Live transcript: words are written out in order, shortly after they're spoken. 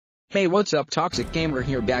Hey, what's up, Toxic Gamer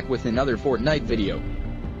here, back with another Fortnite video.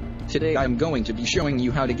 Today I'm going to be showing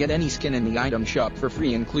you how to get any skin in the item shop for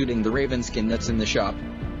free, including the Raven skin that's in the shop.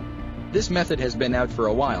 This method has been out for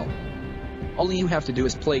a while. All you have to do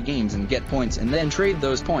is play games and get points and then trade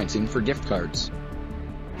those points in for gift cards.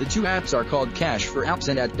 The two apps are called Cash for apps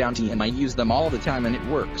and at Bounty, and I use them all the time and it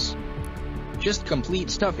works. Just complete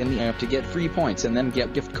stuff in the app to get free points and then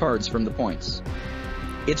get gift cards from the points.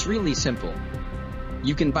 It's really simple.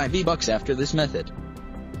 You can buy V-BUCKS after this method.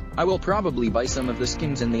 I will probably buy some of the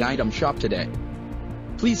skins in the item shop today.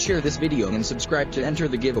 Please share this video and subscribe to enter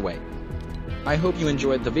the giveaway. I hope you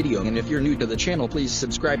enjoyed the video, and if you're new to the channel, please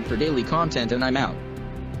subscribe for daily content, and I'm out.